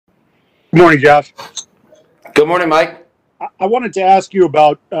Good morning, Josh. Good morning, Mike. I wanted to ask you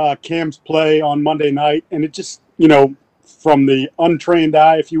about Cam's play on Monday night, and it just, from the untrained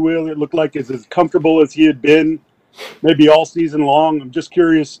eye, if you will, it looked like it's as comfortable as he had been maybe all season long. I'm just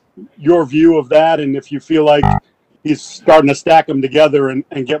curious your view of that, and if you feel like he's starting to stack them together and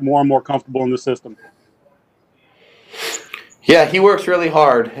get more and more comfortable in the system. Yeah, he works really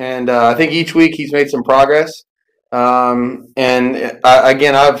hard, and I think each week he's made some progress. Again,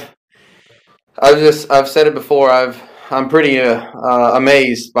 I've said it before. I'm pretty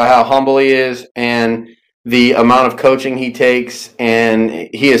amazed by how humble he is and the amount of coaching he takes, and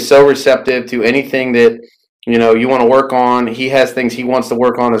he is so receptive to anything that you want to work on. He has things he wants to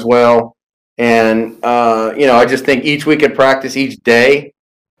work on as well, and I just think each week at practice, each day,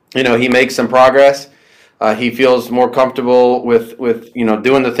 he makes some progress. He feels more comfortable with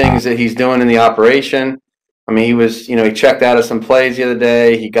doing the things that he's doing in the operation. I mean, he checked out of some plays the other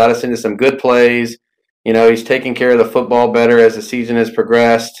day. He got us into some good plays. He's taking care of the football better as the season has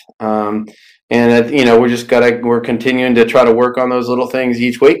progressed. We're continuing to try to work on those little things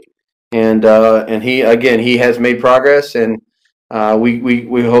each week. And he has made progress, and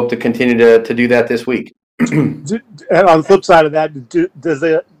we hope to continue to do that this week. And on the flip side of that,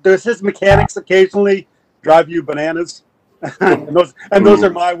 does his mechanics occasionally drive you bananas? and those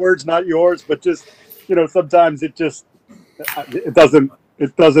are my words, not yours. But just sometimes it doesn't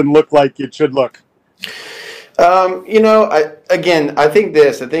look like it should look. I think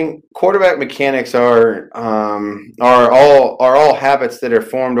quarterback mechanics are all habits that are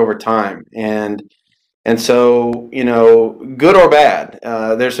formed over time, and so good or bad.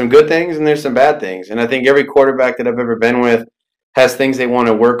 There's some good things and there's some bad things, and I think every quarterback that I've ever been with has things they want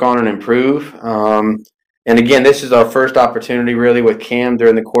to work on and improve. And again, this is our first opportunity really with Cam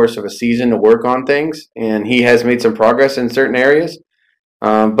during the course of a season to work on things, and he has made some progress in certain areas.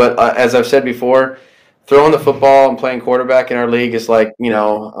 But as I've said before, throwing the football and playing quarterback in our league is like,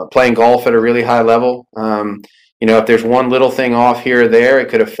 playing golf at a really high level. If there's one little thing off here or there, it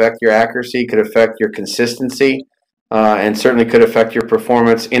could affect your accuracy, could affect your consistency, and certainly could affect your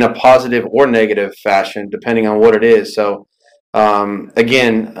performance in a positive or negative fashion, depending on what it is. So,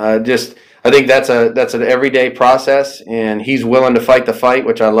 I think that's an everyday process, and he's willing to fight the fight,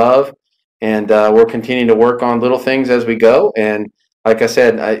 which I love. And we're continuing to work on little things as we go. And like I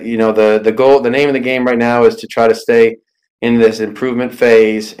said, the goal, the name of the game right now is to try to stay in this improvement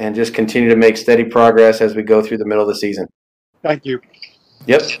phase and just continue to make steady progress as we go through the middle of the season. Thank you.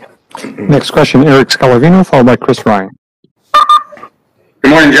 Yep. Next question, Eric Scalavino, followed by Chris Ryan.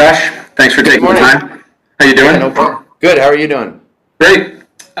 Good morning, Josh. Thanks for taking the time. How you doing? Yeah, no problem. Good. How are you doing? Great.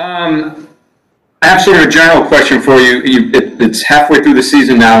 I have sort of a general question for you. It's halfway through the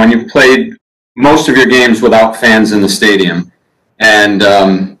season now, and you've played most of your games without fans in the stadium. And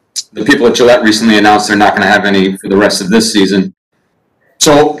the people at Gillette recently announced they're not going to have any for the rest of this season.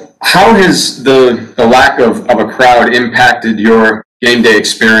 So how has the lack of a crowd impacted your game day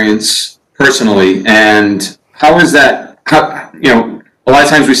experience personally? And how is that, a lot of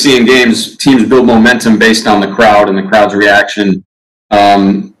times we see in games, teams build momentum based on the crowd and the crowd's reaction.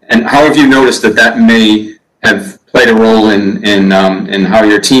 And how have you noticed that may have played a role in how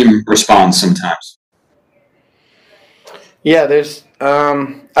your team responds sometimes? Yeah,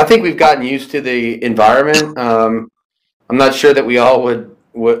 I think we've gotten used to the environment. I'm not sure that we all would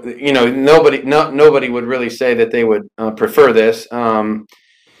nobody would really say that they would prefer this. And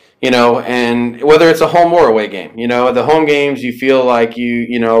whether it's a home or away game, the home games, you feel like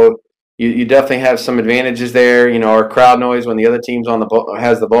you definitely have some advantages there. Our crowd noise when the other team's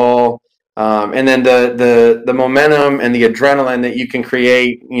has the ball, and then the momentum and the adrenaline that you can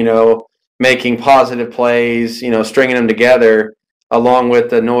create. Making positive plays, stringing them together, along with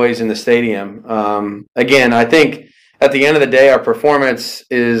the noise in the stadium. Again, I think at the end of the day, our performance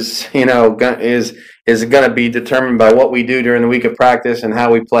is going to be determined by what we do during the week of practice and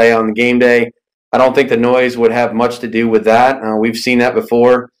how we play on the game day. I don't think the noise would have much to do with that. We've seen that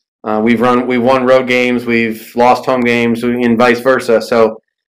before. We've won road games, we've lost home games, and vice versa. So,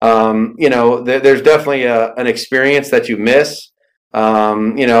 there's definitely an experience that you miss.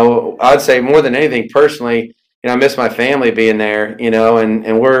 I'd say more than anything, personally, I miss my family being there.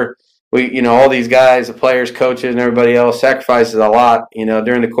 And we all these guys, the players, coaches, and everybody else sacrifices a lot.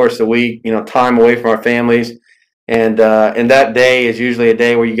 During the course of the week, time away from our families, and that day is usually a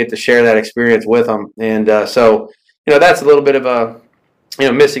day where you get to share that experience with them. And so, that's a little bit of a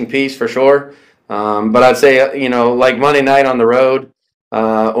missing piece for sure. But I'd say, like Monday night on the road,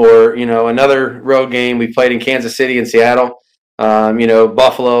 or another road game we played in Kansas City and Seattle.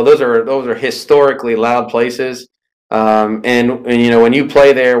 Buffalo, those are historically loud places. And when you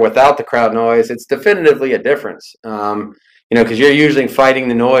play there without the crowd noise, it's definitively a difference. Because you're usually fighting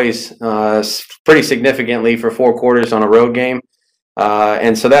the noise pretty significantly for 4 quarters on a road game.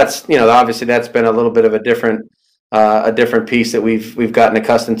 And so that's, obviously that's been a little bit of a different piece that we've gotten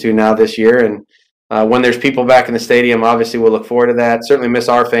accustomed to now this year. And when there's people back in the stadium, obviously we'll look forward to that. Certainly miss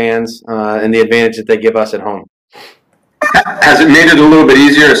our fans and the advantage that they give us at home. Has it made it a little bit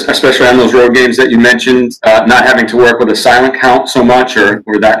easier, especially on those road games that you mentioned, not having to work with a silent count so much, or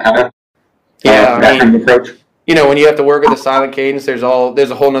that kind of kind of approach? When you have to work with a silent cadence, there's a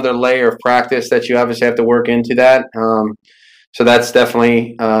whole other layer of practice that you obviously have to work into that. So that's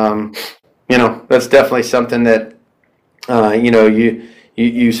definitely something that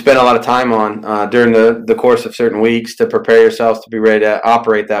you spend a lot of time on during the course of certain weeks to prepare yourselves to be ready to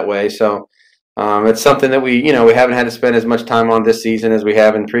operate that way. So it's something that we haven't had to spend as much time on this season as we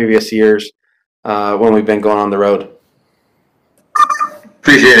have in previous years when we've been going on the road.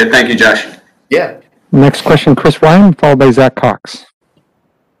 Appreciate it. Thank you, Josh. Yeah. Next question, Chris Ryan, followed by Zach Cox.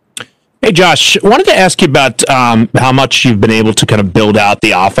 Hey, Josh, I wanted to ask you about how much you've been able to kind of build out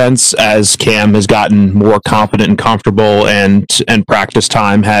the offense as Cam has gotten more confident and comfortable, and practice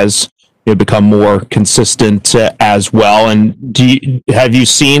time has become more consistent as well. And have you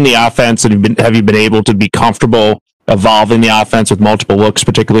seen the offense, and have you been able to be comfortable evolving the offense with multiple looks,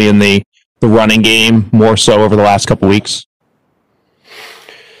 particularly in the running game, more so over the last couple of weeks?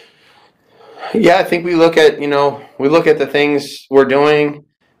 Yeah, I think we look at the things we're doing,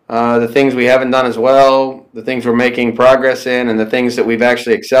 the things we haven't done as well, the things we're making progress in, and the things that we've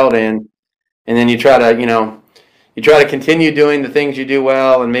actually excelled in. And then you try to continue doing the things you do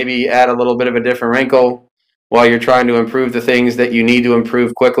well and maybe add a little bit of a different wrinkle while you're trying to improve the things that you need to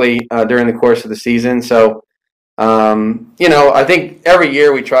improve quickly during the course of the season. So, I think every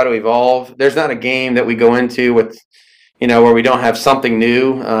year we try to evolve. There's not a game that we go into with, where we don't have something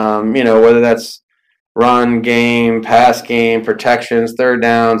new, whether that's run game, pass game, protections, third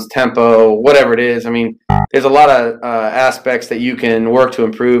downs, tempo, whatever it is. I mean, there's a lot of aspects that you can work to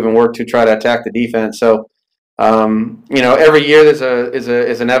improve and work to try to attack the defense. So, every year is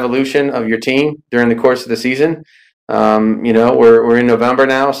an evolution of your team during the course of the season. We're in November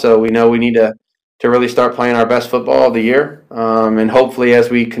now, so we know we need to really start playing our best football of the year. And hopefully, as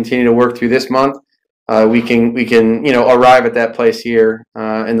we continue to work through this month, we can arrive at that place here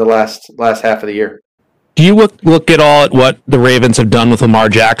in the last half of the year. Do you look at all at what the Ravens have done with Lamar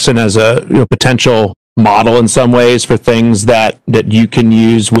Jackson as a potential model in some ways for things that you can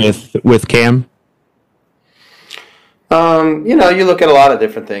use with Cam? You look at a lot of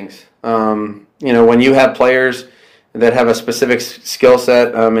different things. When you have players that have a specific skill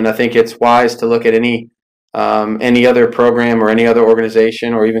set, and I think it's wise to look at any other program or any other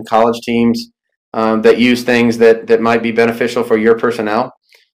organization or even college teams that use things that might be beneficial for your personnel.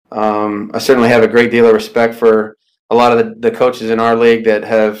 I certainly have a great deal of respect for a lot of the coaches in our league that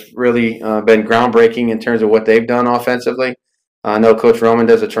have really been groundbreaking in terms of what they've done offensively. I know Coach Roman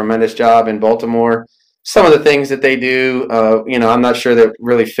does a tremendous job in Baltimore. Some of the things that they do, I'm not sure that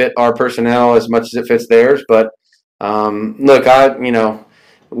really fit our personnel as much as it fits theirs. But look,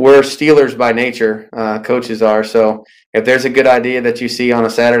 we're Steelers by nature, coaches are. So if there's a good idea that you see on a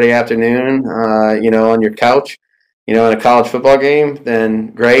Saturday afternoon, on your couch, in a college football game, then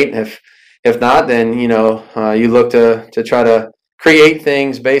great. If not, then you look to try to create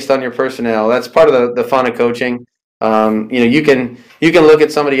things based on your personnel. That's part of the fun of coaching. You can look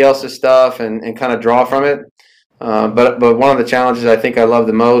at somebody else's stuff and kind of draw from it. But one of the challenges I think I love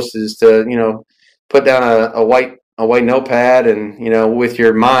the most is to put down a white notepad and with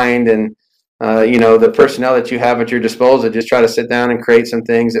your mind and the personnel that you have at your disposal, just try to sit down and create some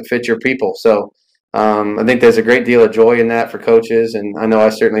things that fit your people. So I think there's a great deal of joy in that for coaches, and I know I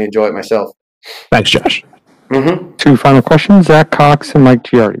certainly enjoy it myself. Thanks, Josh. Mm-hmm. 2 final questions, Zach Cox and Mike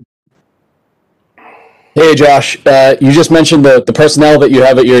Giardi. Hey, Josh, you just mentioned the personnel that you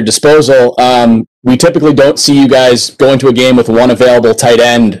have at your disposal. We typically don't see you guys go into a game with one available tight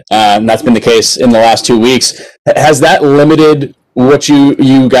end, and that's been the case in the last 2 weeks. Has that limited what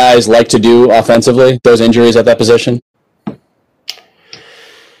you guys like to do offensively, those injuries at that position?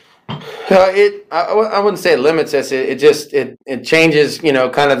 I wouldn't say it limits us. It changes,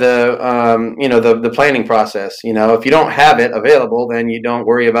 kind of the planning process. If you don't have it available, then you don't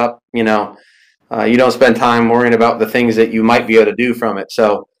worry about, you don't spend time worrying about the things that you might be able to do from it.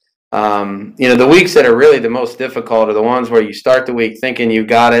 So, the weeks that are really the most difficult are the ones where you start the week thinking you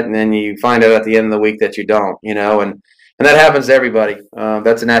got it, and then you find out at the end of the week that you don't. And that happens to everybody.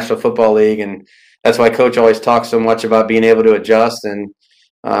 That's the National Football League, and that's why Coach always talks so much about being able to adjust. And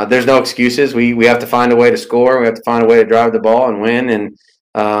there's no excuses. We have to find a way to score. We have to find a way to drive the ball and win. And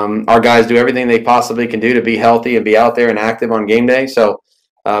our guys do everything they possibly can do to be healthy and be out there and active on game day. So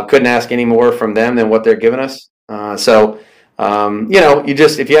couldn't ask any more from them than what they're giving us. If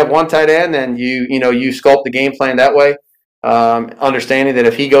you have one tight end, then you sculpt the game plan that way, understanding that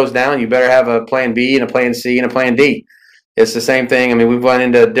if he goes down, you better have a plan B and a plan C and a plan D. It's the same thing. I mean, we've run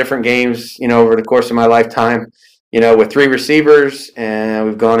into different games, over the course of my lifetime, with 3 receivers, and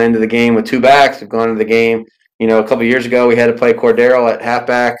we've gone into the game with 2 backs. We've gone into the game, a couple of years ago, we had to play Cordero at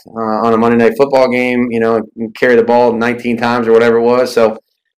halfback on a Monday Night Football game, and carry the ball 19 times or whatever it was. So,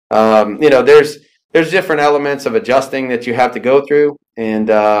 there's different elements of adjusting that you have to go through. And,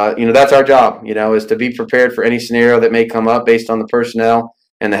 that's our job, is to be prepared for any scenario that may come up based on the personnel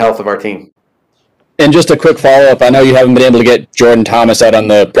and the health of our team. And just a quick follow-up. I know you haven't been able to get Jordan Thomas out on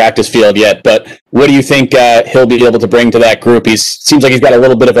the practice field yet, but what do you think he'll be able to bring to that group? Seems like he's got a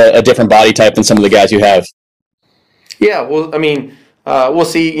little bit of a different body type than some of the guys you have. Yeah, well, I mean, we'll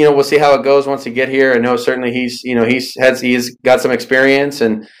see. We'll see how it goes once he get here. I know certainly he's got some experience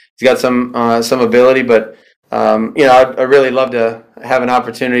and he's got some ability, but I really love to have an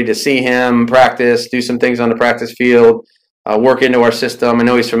opportunity to see him practice, do some things on the practice field, work into our system. I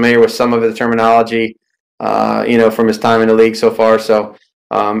know he's familiar with some of the terminology, from his time in the league so far. So,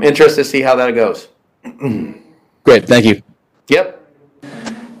 interested to see how that goes. Great, thank you. Yep.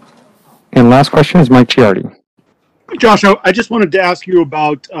 And last question is Mike Ciardi. Josh, I just wanted to ask you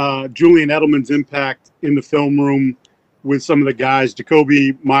about Julian Edelman's impact in the film room with some of the guys.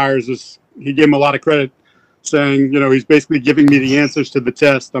 Jakobi Meyers, he gave him a lot of credit, saying, he's basically giving me the answers to the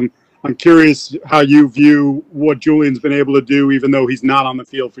test. I'm curious how you view what Julian's been able to do, even though he's not on the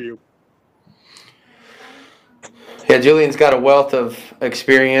field for you. Yeah, Julian's got a wealth of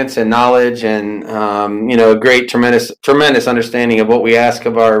experience and knowledge, and a great, tremendous understanding of what we ask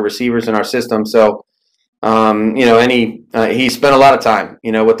of our receivers in our system. So, he spent a lot of time,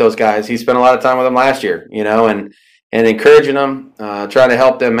 with those guys. He spent a lot of time with them last year, and encouraging them, trying to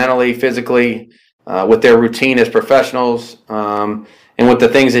help them mentally, physically, with their routine as professionals, and with the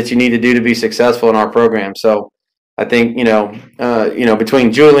things that you need to do to be successful in our program. So I think,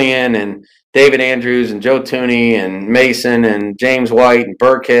 between Julian and David Andrews and Joe Tooney and Mason and James White and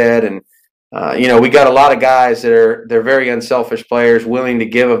Burkhead, and, we got a lot of guys they're very unselfish players, willing to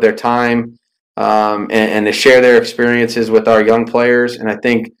give of their time, and to share their experiences with our young players. And I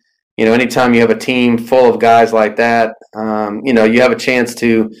think, anytime you have a team full of guys like that, you have a chance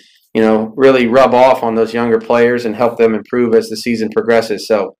to, really rub off on those younger players and help them improve as the season progresses.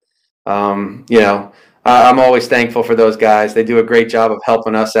 So, I'm always thankful for those guys. They do a great job of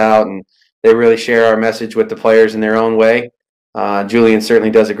helping us out, and they really share our message with the players in their own way. Julian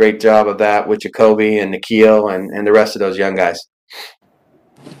certainly does a great job of that with Jakobi and Nikhil and the rest of those young guys.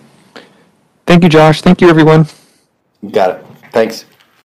 Thank you, Josh. Thank you, everyone. You got it. Thanks.